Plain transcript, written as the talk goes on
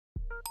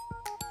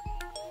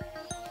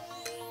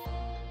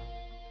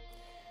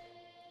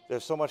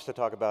There's so much to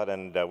talk about,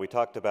 and we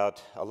talked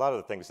about a lot of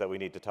the things that we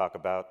need to talk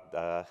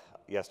about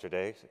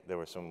yesterday. There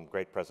were some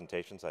great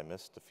presentations. I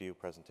missed a few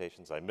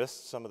presentations. I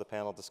missed some of the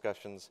panel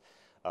discussions,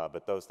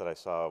 but those that I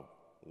saw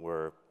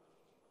were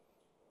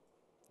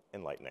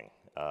enlightening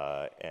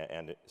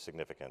and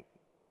significant.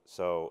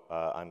 So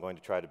I'm going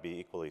to try to be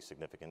equally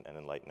significant and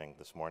enlightening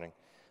this morning.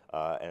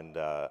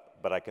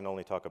 But I can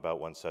only talk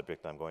about one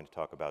subject. I'm going to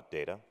talk about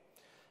data,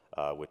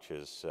 which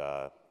is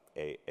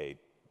a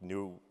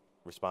new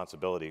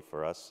responsibility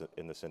for us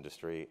in this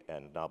industry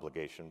and an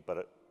obligation,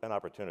 but an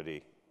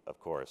opportunity, of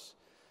course.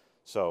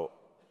 So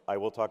I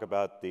will talk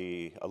about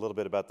a little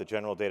bit about the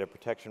General Data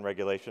Protection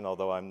Regulation,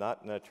 although I'm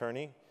not an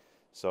attorney,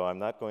 so I'm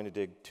not going to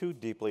dig too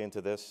deeply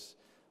into this,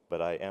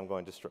 but I am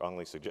going to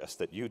strongly suggest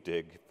that you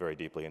dig very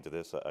deeply into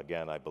this.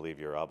 Again, I believe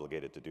you're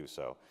obligated to do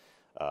so.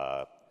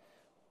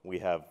 We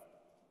have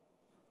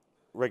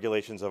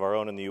regulations of our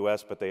own in the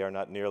US, but they are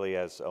not nearly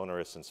as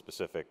onerous and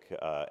specific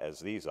as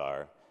these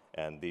are.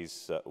 And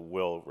these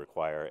will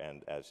require,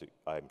 and as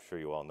I'm sure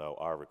you all know,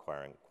 are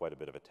requiring quite a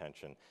bit of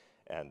attention.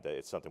 And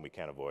it's something we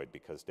can't avoid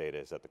because data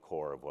is at the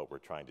core of what we're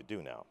trying to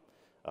do now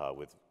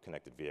with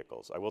connected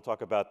vehicles. I will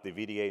talk about the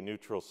VDA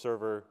Neutral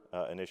Server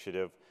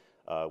Initiative,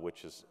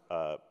 which is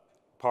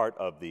part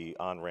of the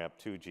on-ramp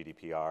to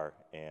GDPR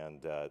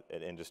and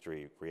an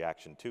industry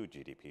reaction to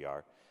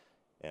GDPR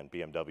and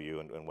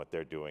BMW and what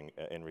they're doing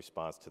in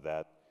response to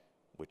that,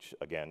 which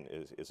again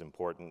is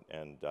important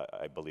and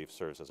I believe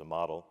serves as a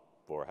model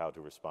for how to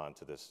respond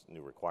to this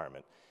new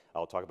requirement.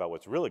 I'll talk about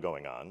what's really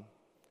going on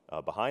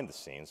behind the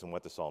scenes and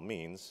what this all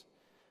means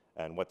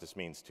and what this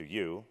means to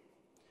you.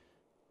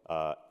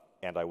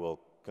 And I will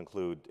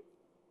conclude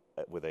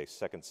with a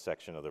second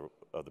section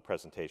of the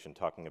presentation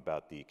talking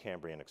about the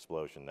Cambrian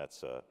explosion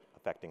that's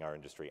affecting our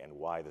industry and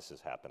why this is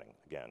happening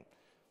again.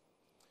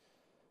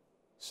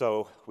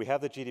 So we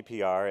have the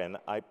GDPR, and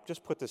I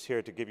just put this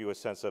here to give you a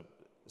sense of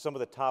some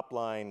of the top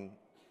line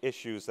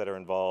issues that are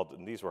involved,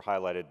 and these were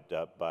highlighted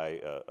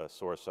by a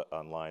source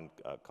online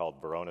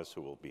called Varonis,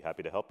 who will be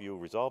happy to help you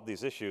resolve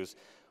these issues.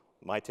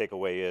 My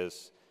takeaway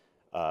is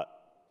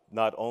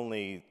not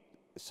only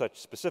such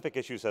specific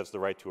issues as the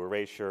right to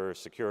erasure,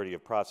 security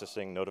of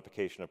processing,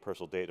 notification of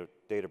personal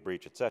data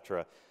breach, et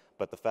cetera,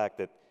 but the fact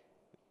that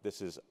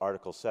this is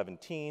Article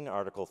 17,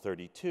 Article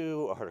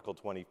 32, Article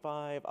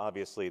 25.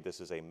 Obviously, this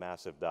is a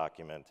massive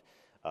document.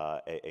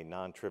 A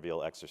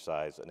non-trivial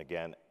exercise, and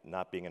again,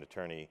 not being an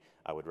attorney,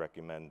 I would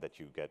recommend that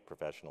you get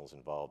professionals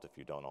involved if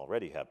you don't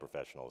already have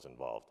professionals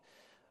involved.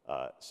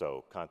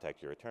 So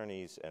contact your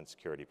attorneys and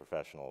security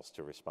professionals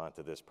to respond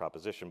to this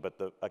proposition.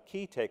 But a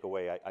key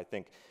takeaway, I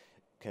think,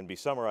 can be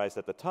summarized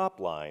at the top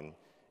line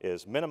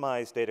is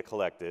minimize data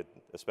collected,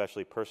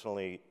 especially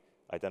personally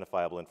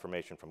identifiable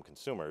information from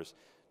consumers,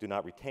 do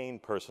not retain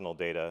personal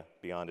data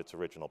beyond its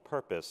original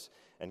purpose,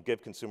 and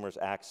give consumers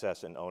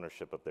access and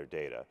ownership of their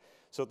data.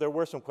 So there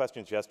were some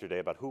questions yesterday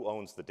about who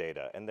owns the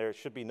data, and there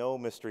should be no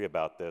mystery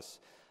about this,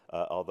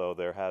 although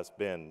there has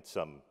been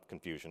some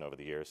confusion over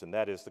the years, and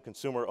that is the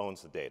consumer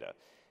owns the data.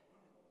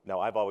 Now,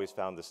 I've always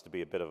found this to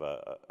be a bit of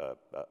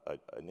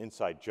an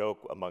inside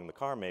joke among the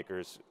car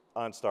makers.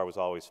 OnStar was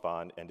always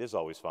fond, and is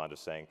always fond of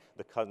saying,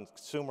 the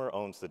consumer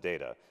owns the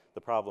data.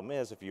 The problem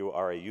is, if you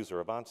are a user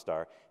of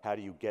OnStar, how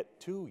do you get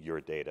to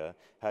your data?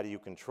 How do you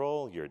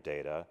control your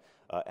data?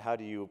 How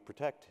do you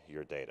protect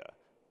your data?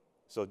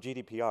 So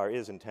GDPR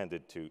is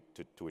intended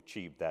to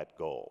achieve that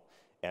goal.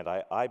 And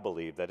I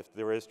believe that if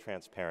there is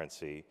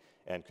transparency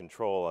and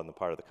control on the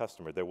part of the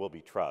customer, there will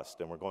be trust.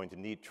 And we're going to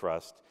need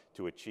trust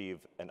to achieve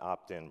an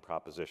opt-in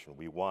proposition.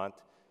 We want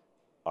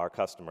our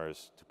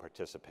customers to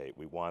participate.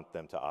 We want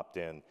them to opt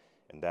in,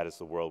 and that is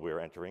the world we are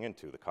entering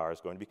into. The car is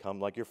going to become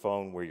like your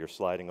phone, where you're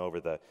sliding over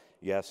the,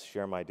 yes,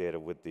 share my data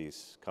with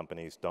these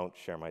companies, don't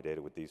share my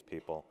data with these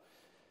people,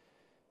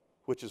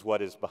 which is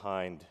what is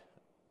behind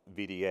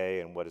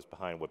VDA and what is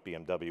behind what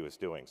BMW is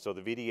doing. So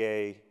the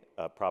VDA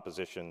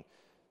proposition,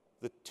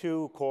 the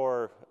two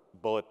core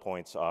bullet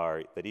points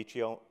are that each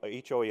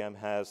OEM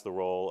has the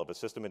role of a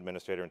system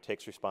administrator and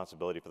takes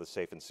responsibility for the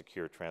safe and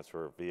secure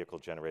transfer of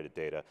vehicle-generated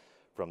data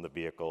from the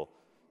vehicle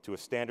to a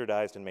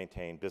standardized and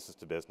maintained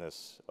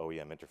business-to-business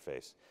OEM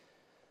interface.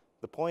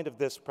 The point of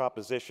this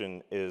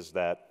proposition is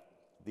that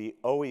the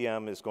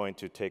OEM is going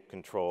to take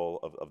control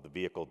of the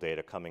vehicle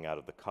data coming out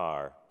of the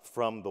car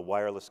from the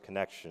wireless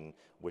connection,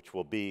 which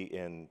will be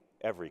in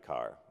every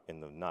car in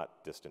the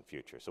not distant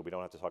future. So we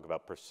don't have to talk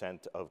about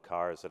percent of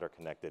cars that are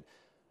connected.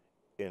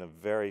 In a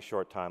very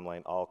short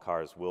timeline, all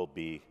cars will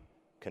be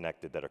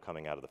connected that are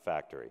coming out of the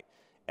factory.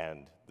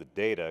 And the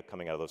data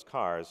coming out of those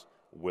cars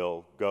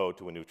will go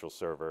to a neutral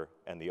server,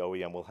 and the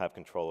OEM will have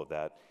control of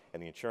that,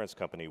 and the insurance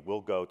company will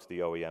go to the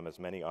OEM, as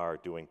many are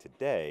doing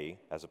today,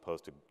 as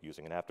opposed to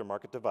using an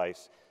aftermarket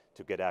device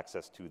to get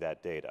access to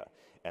that data.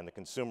 And the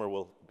consumer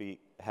will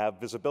have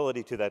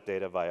visibility to that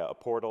data via a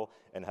portal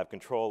and have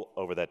control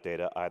over that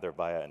data either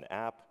via an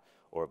app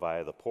or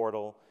via the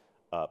portal.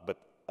 But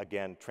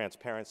again,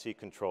 transparency,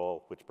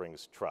 control, which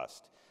brings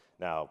trust.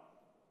 Now,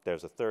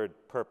 there's a third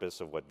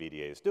purpose of what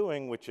VDA is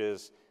doing, which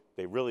is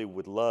they really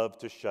would love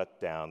to shut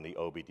down the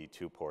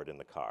OBD2 port in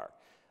the car.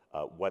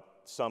 What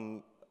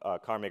some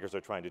car makers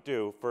are trying to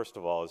do, first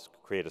of all, is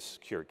create a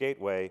secure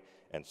gateway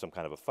and some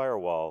kind of a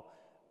firewall.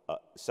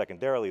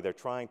 Secondarily, they're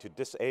trying to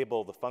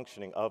disable the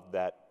functioning of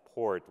that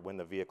port when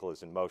the vehicle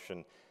is in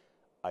motion.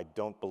 I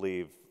don't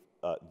believe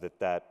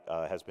that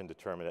has been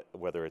determined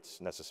whether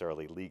it's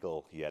necessarily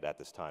legal yet at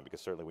this time,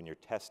 because certainly when you're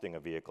testing a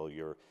vehicle,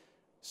 you're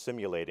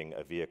simulating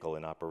a vehicle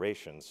in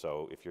operation.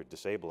 So if you're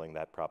disabling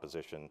that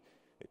proposition,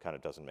 it kind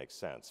of doesn't make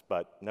sense.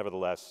 But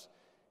nevertheless,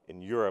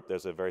 in Europe,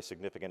 there's a very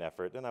significant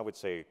effort, and I would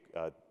say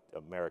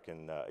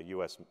American,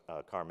 US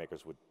car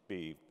makers would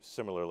be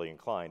similarly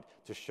inclined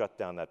to shut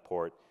down that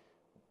port.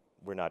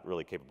 We're not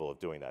really capable of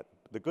doing that.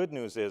 The good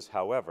news is,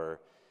 however,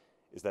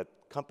 is that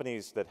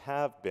companies that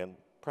have been,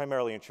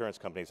 primarily insurance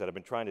companies that have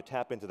been trying to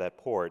tap into that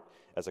port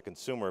as a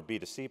consumer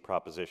B2C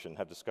proposition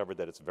have discovered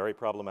that it's very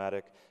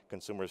problematic.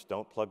 Consumers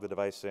don't plug the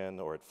device in,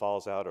 or it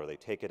falls out, or they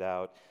take it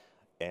out.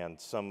 And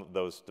some of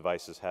those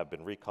devices have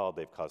been recalled,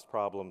 they've caused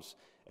problems,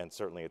 and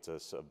certainly it's a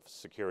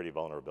security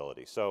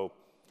vulnerability. So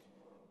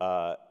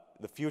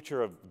the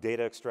future of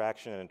data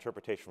extraction and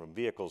interpretation from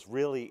vehicles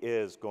really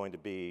is going to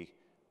be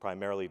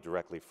primarily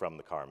directly from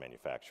the car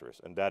manufacturers.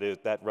 And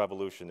that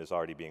revolution is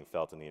already being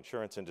felt in the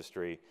insurance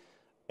industry,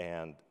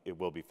 and it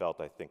will be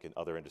felt, I think, in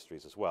other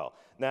industries as well.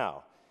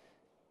 Now,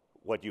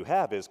 what you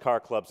have is car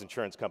clubs,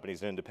 insurance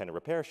companies, and independent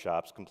repair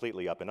shops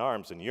completely up in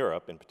arms in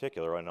Europe in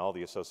particular, and all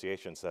the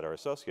associations that are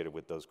associated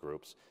with those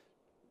groups,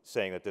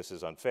 saying that this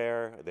is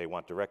unfair, they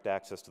want direct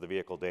access to the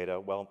vehicle data.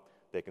 Well,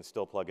 they can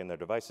still plug in their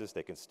devices,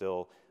 they can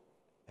still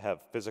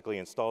have physically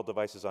installed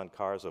devices on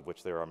cars, of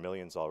which there are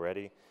millions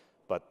already,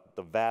 but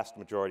the vast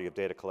majority of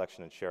data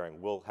collection and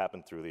sharing will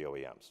happen through the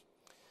OEMs.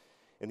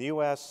 In the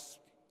US,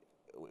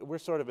 we're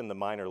sort of in the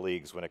minor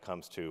leagues when it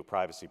comes to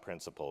privacy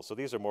principles. So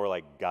these are more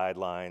like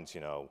guidelines,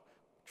 you know,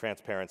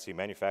 transparency.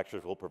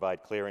 Manufacturers will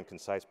provide clear and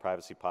concise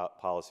privacy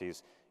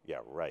policies. Yeah,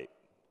 right.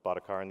 Bought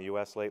a car in the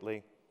US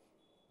lately?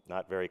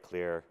 Not very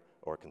clear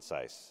or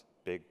concise.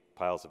 Big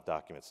piles of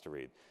documents to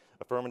read.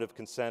 Affirmative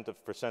consent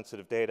for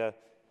sensitive data,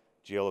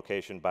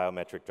 geolocation,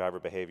 biometric, driver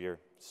behavior,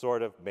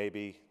 sort of,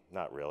 maybe,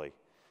 not really.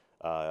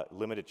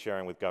 Limited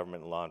sharing with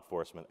government and law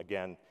enforcement,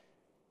 again,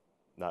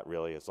 not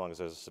really. As long as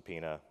there's a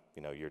subpoena,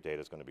 you know, your data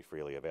is going to be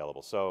freely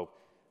available. So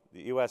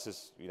the US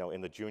is, you know,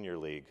 in the junior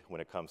league when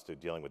it comes to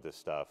dealing with this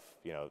stuff.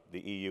 You know, the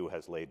EU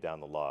has laid down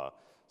the law.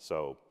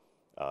 So,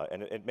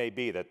 and it may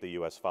be that the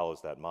US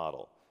follows that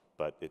model,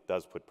 but it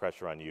does put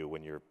pressure on you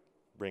when you're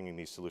bringing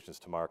these solutions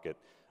to market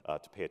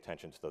to pay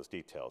attention to those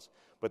details.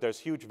 But there's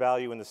huge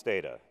value in this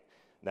data.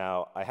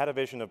 Now, I had a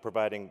vision of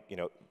providing, you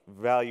know,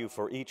 value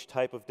for each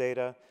type of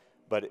data,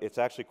 but it's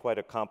actually quite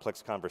a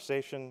complex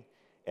conversation,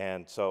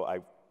 and so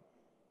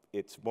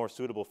it's more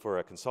suitable for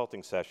a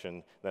consulting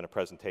session than a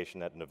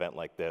presentation at an event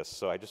like this.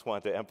 So I just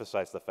wanted to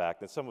emphasize the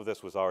fact that some of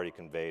this was already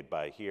conveyed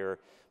by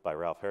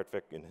Ralph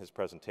Hertwig in his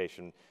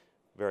presentation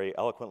very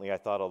eloquently, I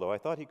thought, although I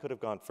thought he could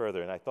have gone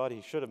further, and I thought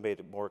he should have made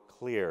it more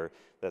clear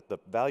that the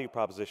value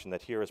proposition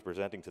that HERE is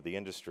presenting to the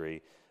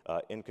industry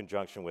in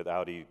conjunction with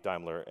Audi,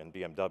 Daimler, and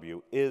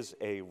BMW is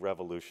a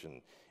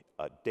revolution.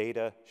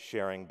 Data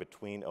sharing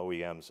between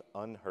OEMs,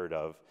 unheard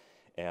of,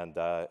 and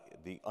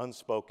the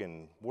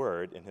unspoken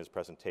word in his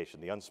presentation,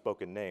 the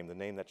unspoken name, the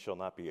name that shall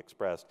not be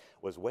expressed,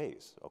 was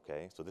Waze,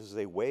 okay? So this is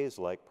a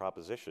Waze-like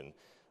proposition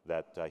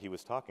that he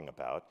was talking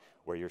about,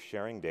 where you're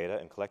sharing data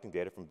and collecting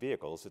data from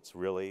vehicles. It's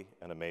really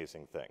an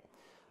amazing thing.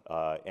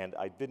 And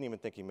I didn't even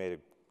think he made a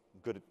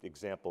good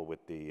example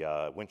with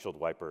the windshield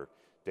wiper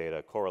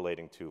data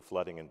correlating to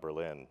flooding in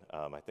Berlin.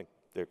 I think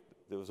there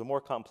was a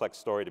more complex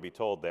story to be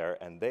told there,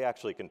 and they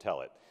actually can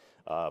tell it.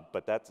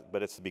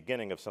 But it's the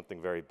beginning of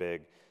something very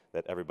big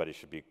that everybody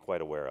should be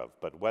quite aware of.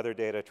 But weather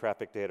data,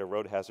 traffic data,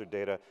 road hazard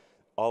data,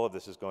 all of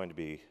this is going to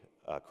be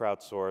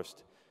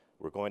crowdsourced.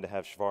 We're going to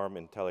have Schwarm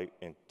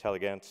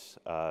intelligence.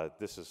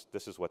 This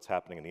is what's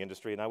happening in the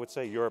industry, and I would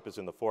say Europe is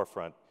in the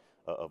forefront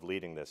of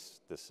leading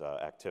this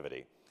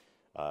activity.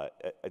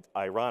 It's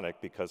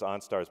ironic because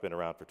OnStar has been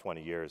around for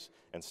 20 years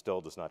and still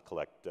does not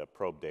collect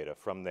probe data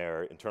from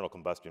their internal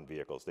combustion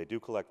vehicles. They do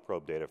collect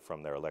probe data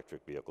from their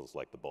electric vehicles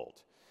like the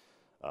Bolt.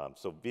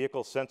 So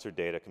vehicle sensor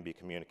data can be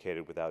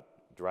communicated without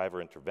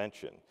driver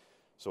intervention.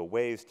 So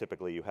Waze,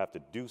 typically you have to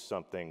do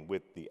something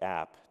with the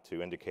app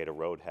to indicate a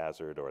road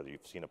hazard or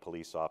you've seen a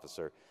police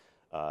officer.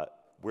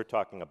 We're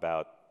talking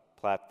about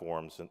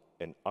platforms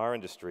in our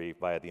industry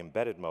via the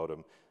embedded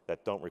modem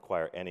that don't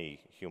require any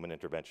human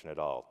intervention at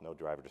all, no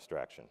driver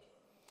distraction.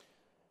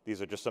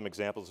 These are just some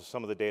examples of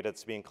some of the data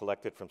that's being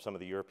collected from some of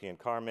the European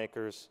car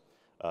makers.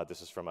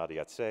 This is from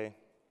ADAC.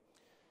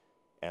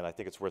 And I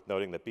think it's worth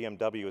noting that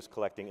BMW is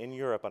collecting in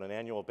Europe on an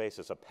annual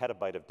basis a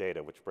petabyte of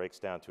data, which breaks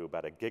down to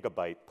about a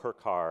gigabyte per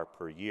car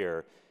per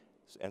year,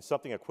 and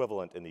something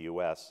equivalent in the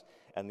US.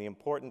 And the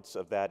importance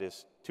of that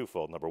is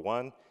twofold. Number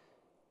one,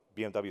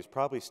 BMW is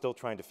probably still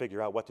trying to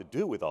figure out what to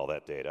do with all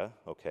that data.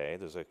 Okay,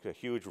 there's a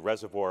huge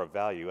reservoir of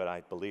value, and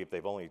I believe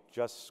they've only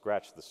just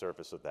scratched the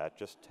surface of that,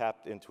 just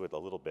tapped into it a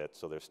little bit,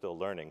 so they're still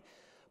learning.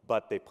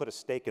 But they put a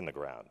stake in the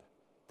ground.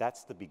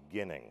 That's the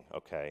beginning,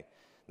 okay?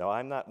 Now,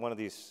 I'm not one of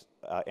these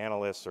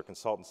analysts or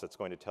consultants that's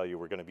going to tell you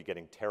we're going to be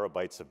getting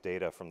terabytes of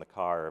data from the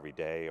car every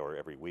day or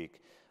every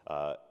week.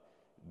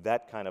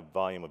 That kind of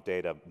volume of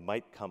data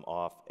might come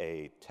off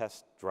a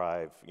test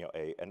drive, you know,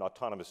 an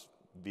autonomous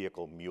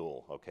vehicle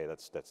mule, okay,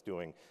 that's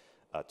doing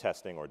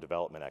testing or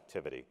development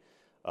activity.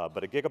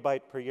 But a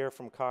gigabyte per year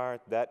from car,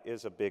 that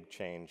is a big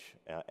change,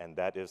 and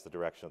that is the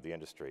direction of the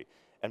industry.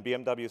 And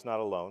BMW is not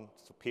alone.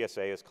 So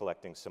PSA is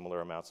collecting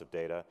similar amounts of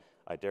data.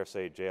 I dare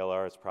say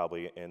JLR is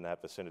probably in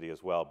that vicinity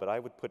as well, but I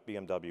would put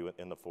BMW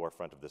in the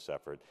forefront of this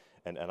effort,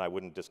 and I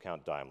wouldn't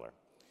discount Daimler.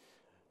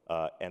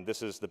 And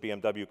this is the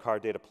BMW car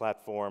data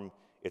platform.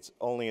 It's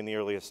only in the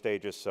earliest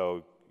stages,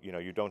 so you know,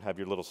 you don't have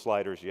your little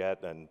sliders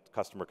yet and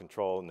customer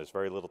control, and there's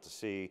very little to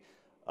see.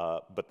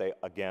 But they,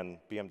 again,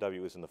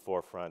 BMW is in the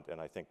forefront,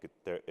 and I think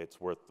it's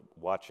worth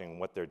watching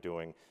what they're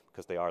doing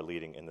because they are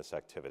leading in this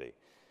activity.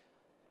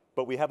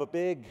 But we have a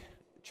big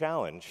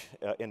challenge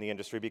in the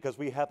industry because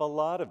we have a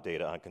lot of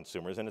data on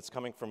consumers, and it's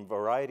coming from a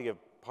variety of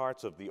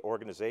parts of the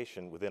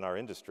organization within our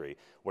industry,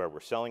 where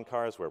we're selling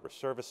cars, where we're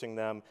servicing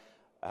them,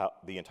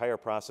 the entire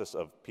process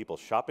of people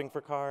shopping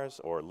for cars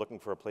or looking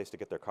for a place to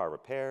get their car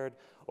repaired,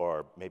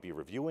 or maybe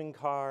reviewing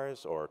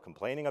cars or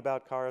complaining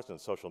about cars on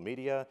social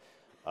media.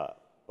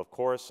 Of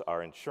course,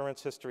 our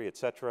insurance history, et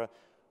cetera.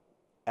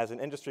 As an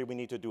industry, we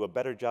need to do a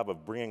better job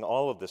of bringing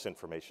all of this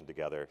information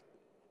together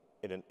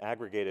in an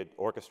aggregated,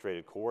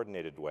 orchestrated,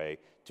 coordinated way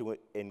to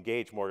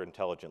engage more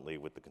intelligently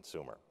with the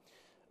consumer.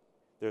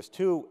 There's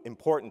two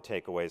important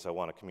takeaways I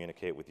want to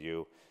communicate with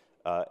you,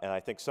 and I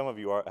think some of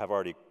you have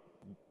already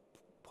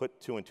put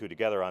two and two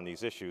together on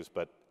these issues,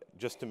 but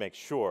just to make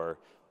sure,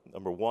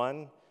 number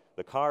one,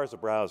 the car is a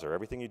browser.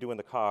 Everything you do in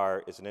the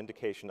car is an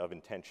indication of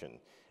intention.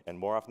 And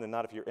more often than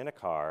not, if you're in a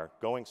car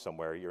going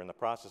somewhere, you're in the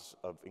process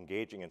of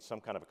engaging in some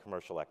kind of a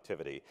commercial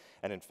activity.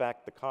 And in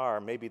fact, the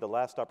car may be the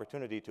last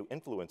opportunity to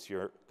influence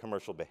your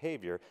commercial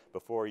behavior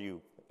before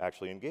you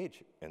actually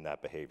engage in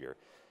that behavior,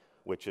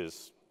 which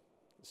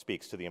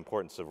speaks to the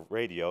importance of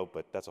radio,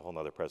 but that's a whole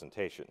nother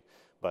presentation.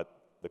 But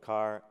the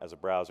car as a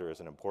browser is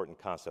an important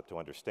concept to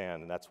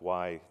understand, and that's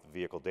why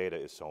vehicle data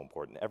is so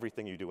important.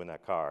 Everything you do in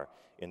that car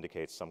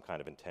indicates some kind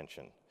of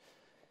intention.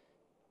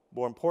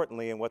 More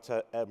importantly, and what's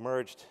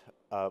emerged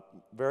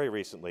very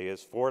recently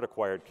is Ford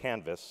acquired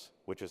Canvas,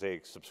 which is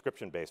a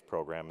subscription-based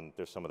program, and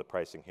there's some of the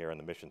pricing here in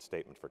the mission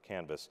statement for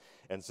Canvas,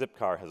 and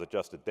Zipcar has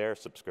adjusted their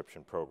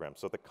subscription program.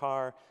 So the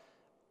car,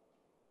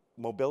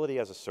 mobility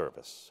as a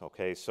service,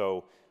 okay?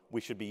 So we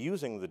should be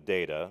using the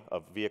data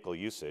of vehicle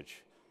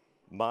usage.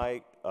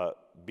 My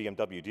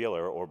BMW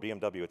dealer or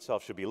BMW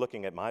itself should be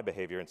looking at my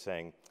behavior and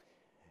saying,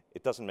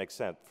 it doesn't make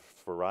sense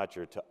for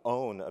Roger to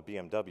own a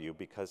BMW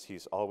because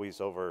he's always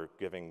over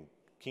giving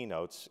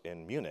keynotes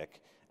in Munich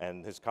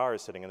and his car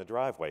is sitting in the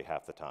driveway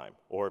half the time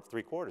or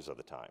 3/4 of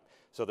the time.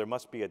 So there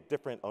must be a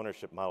different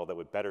ownership model that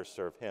would better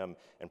serve him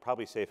and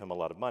probably save him a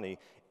lot of money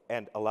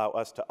and allow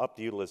us to up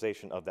the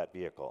utilization of that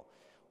vehicle.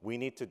 We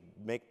need to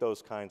make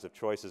those kinds of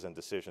choices and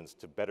decisions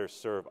to better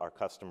serve our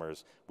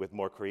customers with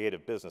more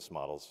creative business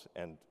models.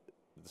 And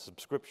the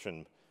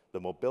subscription, the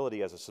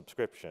mobility as a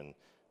subscription,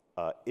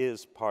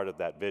 is part of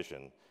that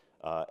vision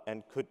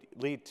and could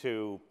lead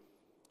to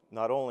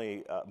not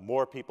only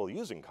more people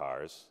using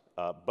cars,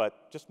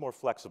 but just more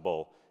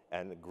flexible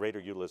and greater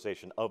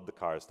utilization of the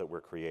cars that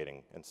we're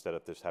creating instead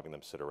of just having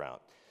them sit around.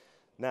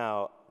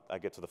 Now, I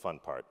get to the fun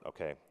part,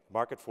 okay?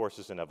 Market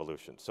forces and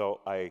evolution.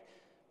 So I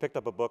picked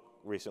up a book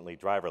recently,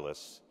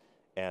 Driverless,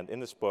 and in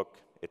this book,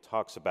 it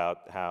talks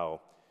about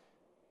how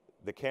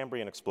the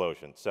Cambrian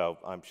explosion. So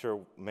I'm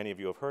sure many of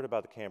you have heard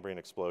about the Cambrian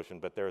explosion,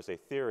 but there is a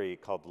theory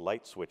called the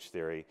light switch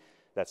theory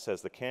that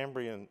says the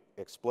Cambrian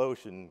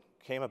explosion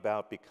came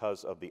about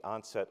because of the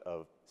onset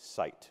of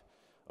sight,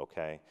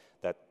 okay?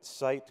 That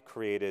sight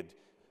created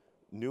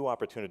new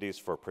opportunities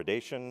for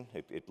predation.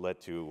 It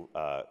led to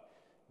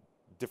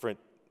different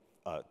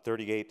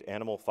 38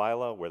 animal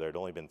phyla where there had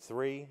only been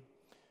 3.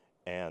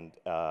 And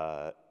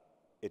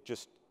it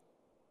just,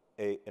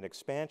 an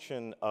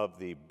expansion of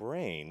the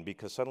brain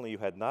because suddenly you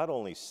had not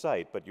only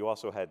sight, but you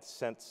also had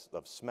sense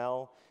of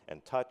smell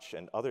and touch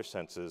and other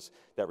senses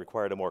that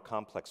required a more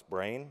complex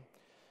brain.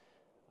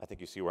 I think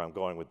you see where I'm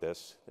going with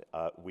this.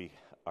 We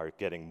are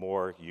getting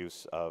more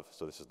use of,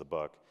 so this is the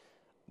book,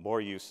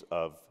 more use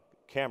of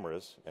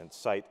cameras and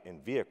sight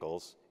in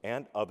vehicles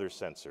and other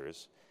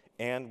sensors,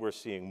 and we're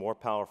seeing more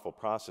powerful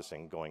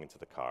processing going into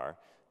the car,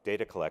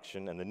 data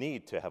collection, and the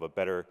need to have a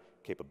better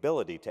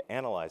capability to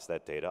analyze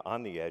that data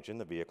on the edge, in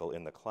the vehicle,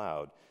 in the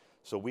cloud.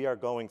 So we are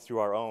going through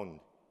our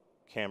own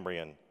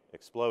Cambrian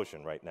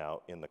explosion right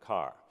now in the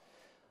car.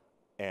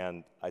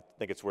 And I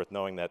think it's worth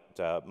knowing that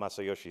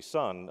Masayoshi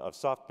Son of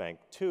SoftBank,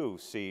 too,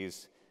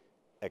 sees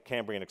a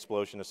Cambrian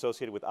explosion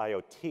associated with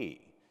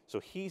IoT. So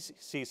he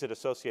sees it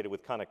associated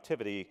with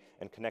connectivity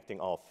and connecting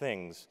all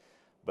things.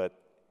 But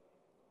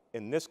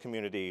in this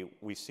community,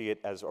 we see it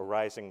as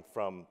arising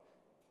from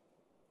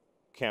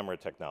camera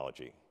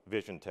technology,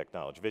 vision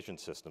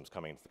systems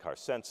coming into the car,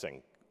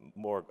 sensing,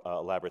 more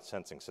elaborate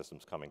sensing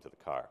systems coming to the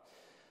car.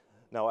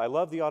 Now, I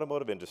love the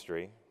automotive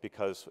industry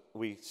because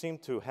we seem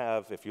to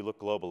have, if you look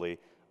globally,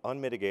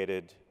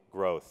 unmitigated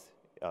growth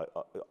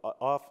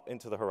off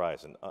into the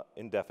horizon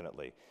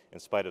indefinitely, in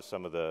spite of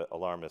some of the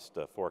alarmist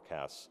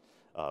forecasts.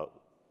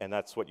 And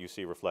that's what you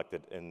see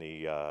reflected in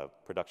the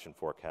production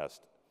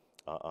forecast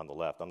on the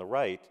left. On the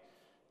right,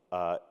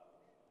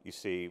 you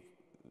see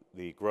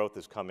the growth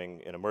is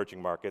coming in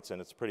emerging markets,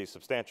 and it's pretty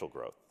substantial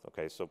growth.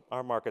 Okay, so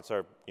our markets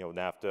are,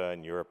 NAFTA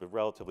and Europe are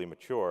relatively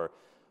mature,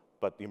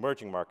 but the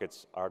emerging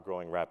markets are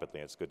growing rapidly,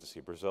 and it's good to see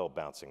Brazil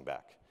bouncing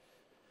back.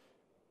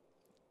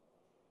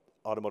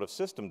 Automotive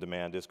system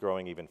demand is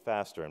growing even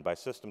faster, and by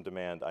system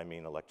demand, I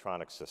mean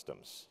electronic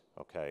systems.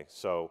 Okay,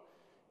 so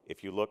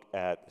if you look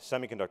at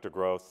semiconductor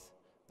growth,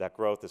 that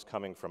growth is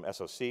coming from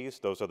SoCs.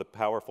 Those are the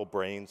powerful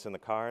brains in the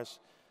cars.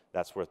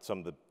 That's where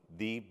some of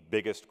the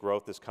biggest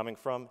growth is coming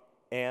from,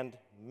 and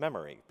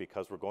memory,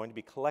 because we're going to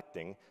be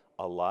collecting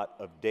a lot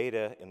of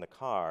data in the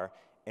car,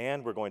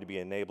 and we're going to be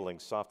enabling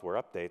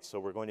software updates, so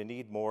we're going to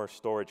need more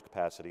storage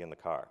capacity in the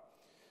car.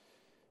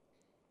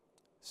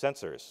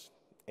 Sensors.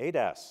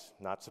 ADAS,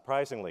 not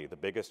surprisingly, the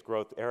biggest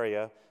growth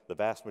area. The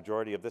vast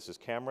majority of this is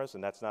cameras,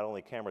 and that's not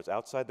only cameras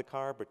outside the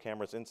car, but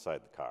cameras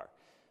inside the car.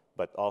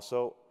 But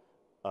also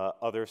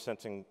other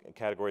sensing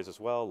categories as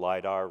well,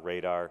 LiDAR,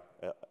 radar,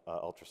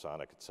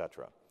 ultrasonic,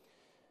 etc.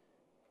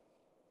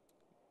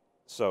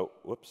 So,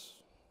 whoops.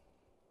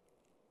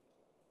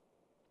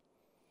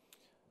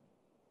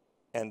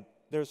 And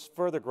there's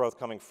further growth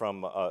coming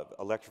from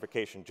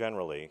electrification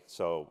generally.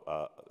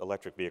 So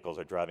electric vehicles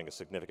are driving a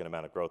significant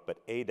amount of growth, but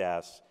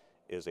ADAS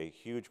is a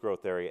huge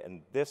growth area,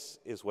 and this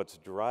is what's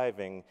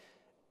driving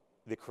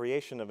the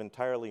creation of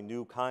entirely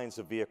new kinds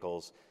of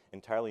vehicles,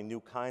 entirely new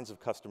kinds of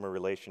customer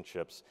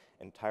relationships,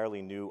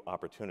 entirely new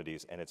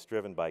opportunities, and it's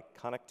driven by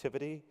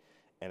connectivity,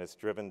 and it's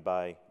driven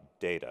by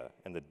data,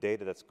 and the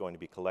data that's going to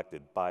be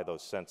collected by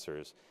those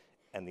sensors,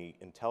 and the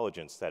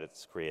intelligence that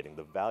it's creating,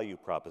 the value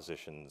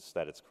propositions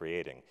that it's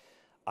creating.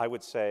 I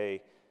would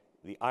say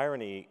the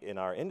irony in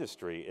our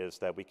industry is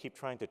that we keep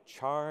trying to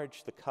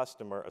charge the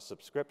customer a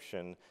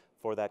subscription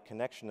for that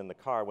connection in the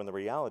car, when the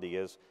reality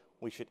is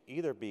we should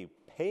either be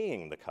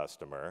paying the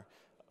customer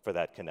for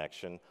that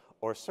connection,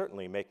 or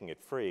certainly making it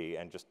free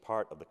and just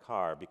part of the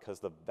car,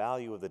 because the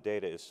value of the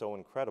data is so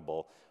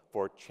incredible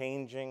for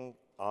changing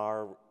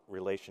our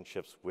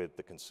relationships with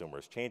the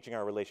consumers, changing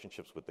our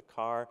relationships with the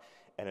car,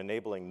 and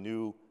enabling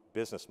new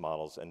business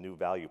models and new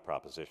value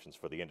propositions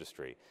for the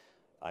industry.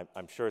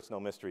 I'm sure it's no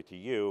mystery to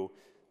you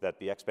that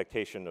the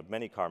expectation of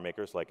many car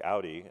makers like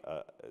Audi,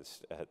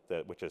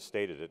 which has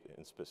stated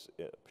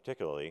it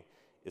particularly,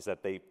 is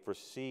that they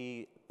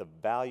foresee the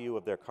value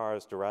of their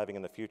cars deriving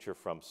in the future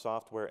from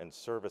software and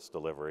service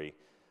delivery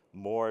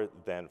more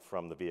than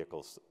from the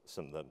vehicles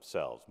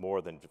themselves,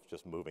 more than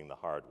just moving the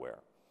hardware.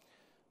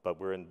 But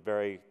we're in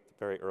very,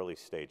 very early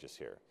stages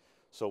here.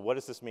 So what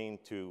does this mean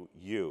to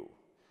you?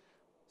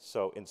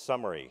 So in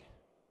summary,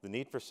 the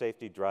need for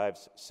safety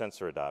drives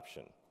sensor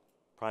adoption.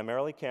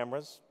 Primarily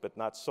cameras, but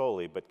not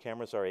solely, but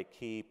cameras are a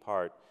key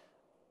part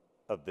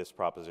of this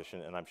proposition,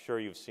 and I'm sure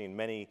you've seen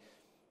many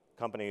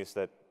companies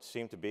that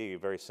seem to be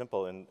very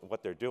simple in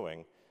what they're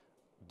doing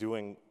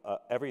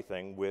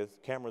everything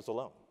with cameras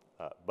alone.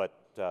 But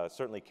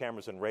certainly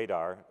cameras and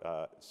radar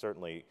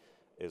certainly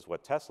is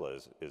what Tesla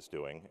is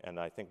doing, and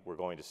I think we're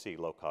going to see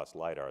low-cost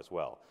LiDAR as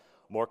well.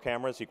 More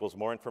cameras equals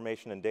more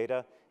information and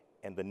data,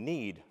 and the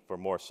need for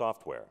more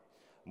software.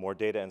 More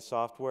data and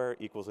software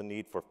equals a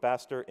need for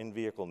faster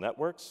in-vehicle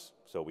networks.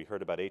 So we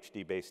heard about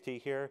HD-based-T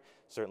here.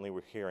 Certainly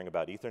we're hearing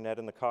about Ethernet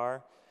in the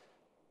car.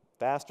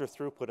 Faster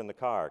throughput in the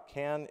car.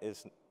 CAN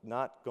is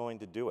not going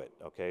to do it,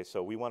 okay?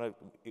 So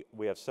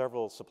we have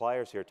several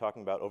suppliers here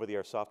talking about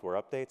over-the-air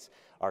software updates.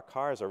 Our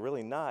cars are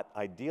really not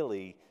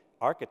ideally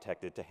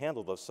architected to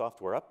handle those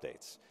software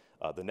updates.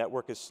 The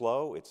network is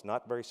slow, it's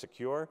not very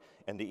secure,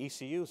 and the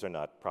ECUs are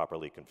not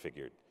properly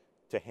configured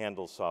to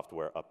handle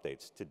software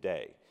updates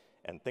today.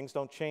 And things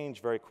don't change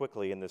very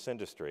quickly in this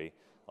industry,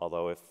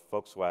 although if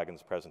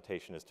Volkswagen's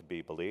presentation is to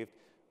be believed,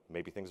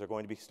 maybe things are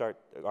going to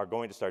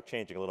start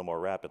changing a little more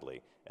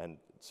rapidly, and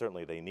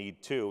certainly they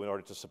need to in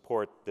order to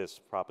support this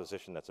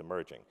proposition that's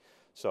emerging.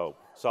 So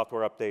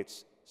software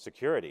updates,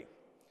 security.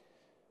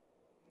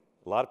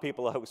 A lot of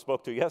people I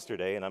spoke to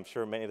yesterday, and I'm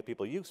sure many of the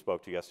people you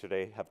spoke to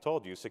yesterday have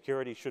told you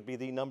security should be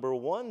the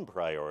 #1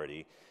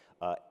 priority,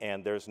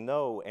 and there's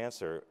no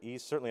answer,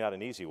 certainly not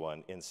an easy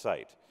one, in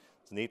sight.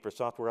 It's need for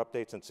software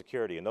updates and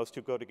security, and those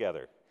two go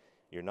together.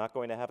 You're not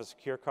going to have a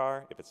secure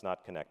car if it's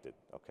not connected,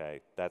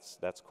 okay? That's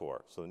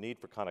core. So the need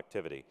for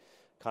connectivity.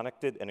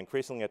 Connected and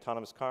increasingly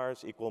autonomous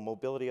cars equal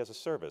mobility as a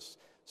service.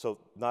 So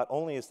not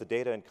only is the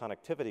data and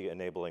connectivity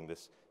enabling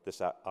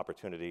this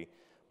opportunity,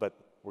 but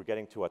we're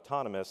getting to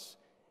autonomous,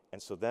 and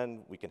so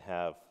then we can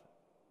have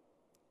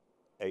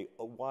a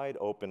wide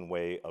open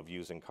way of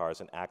using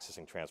cars and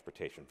accessing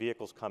transportation.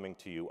 Vehicles coming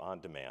to you on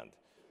demand.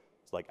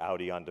 It's like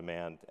Audi On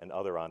Demand and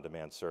other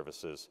on-demand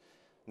services.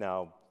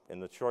 Now, in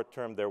the short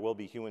term, there will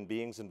be human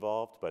beings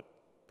involved, but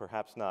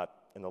perhaps not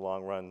in the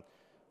long run.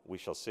 We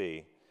shall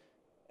see.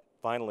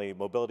 Finally,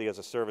 mobility as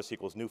a service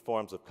equals new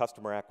forms of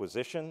customer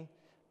acquisition,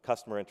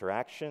 customer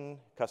interaction,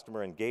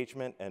 customer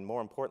engagement, and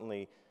more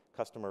importantly,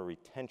 customer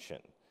retention.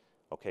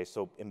 Okay,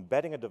 so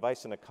embedding a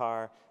device in a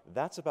car,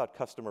 that's about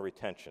customer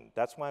retention.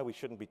 That's why we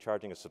shouldn't be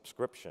charging a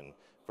subscription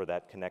for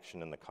that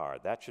connection in the car.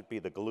 That should be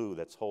the glue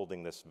that's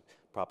holding this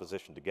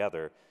proposition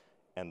together,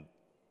 and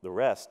the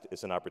rest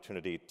is an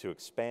opportunity to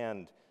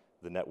expand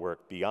the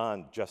network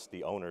beyond just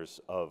the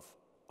owners of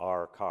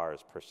our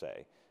cars per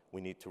se. We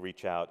need to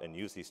reach out and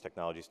use these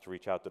technologies to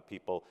reach out to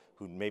people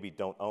who maybe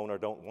don't own or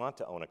don't want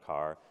to own a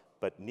car,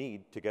 but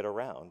need to get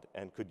around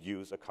and could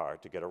use a car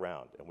to get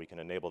around, and we can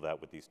enable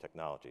that with these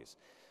technologies.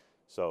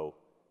 So,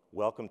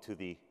 welcome to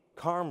the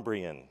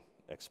Cambrian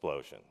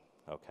explosion,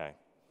 okay?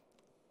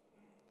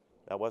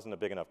 That wasn't a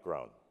big enough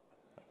groan.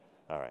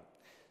 All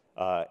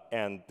right.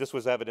 And this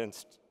was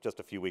evidenced just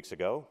a few weeks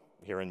ago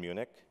here in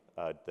Munich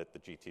at the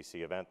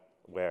GTC event,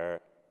 where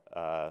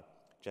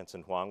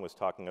Jensen Huang was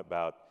talking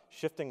about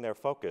shifting their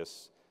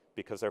focus,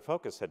 because their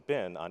focus had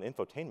been on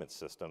infotainment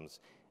systems,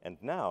 and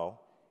now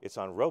it's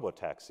on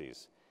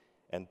robotaxis.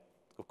 And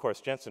of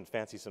course, Jensen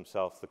fancies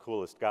himself the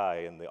coolest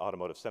guy in the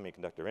automotive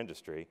semiconductor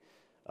industry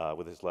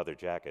with his leather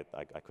jacket.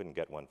 I couldn't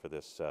get one for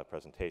this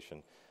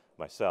presentation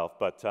myself,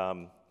 but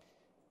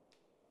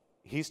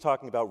he's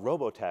talking about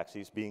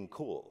robotaxis being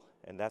cool,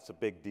 and that's a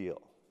big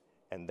deal.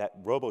 And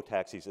that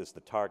robotaxis is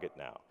the target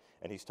now.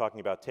 And he's talking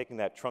about taking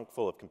that trunk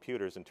full of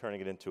computers and turning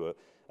it into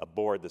a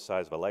board the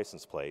size of a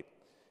license plate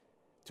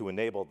to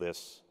enable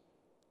this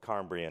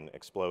Cambrian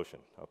explosion,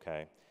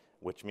 okay?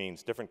 Which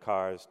means different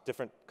cars,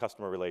 different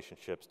customer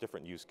relationships,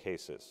 different use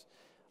cases.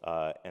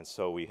 And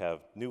so we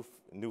have new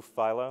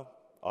phyla,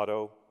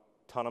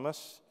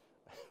 autonomous,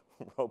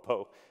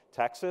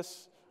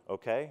 robotaxis,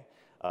 okay?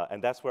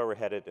 And that's where we're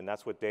headed, and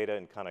that's what data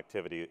and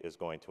connectivity is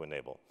going to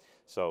enable.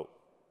 So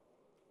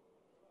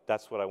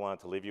that's what I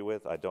wanted to leave you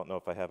with. I don't know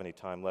if I have any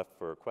time left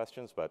for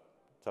questions, but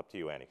it's up to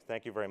you, Annie.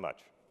 Thank you very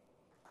much.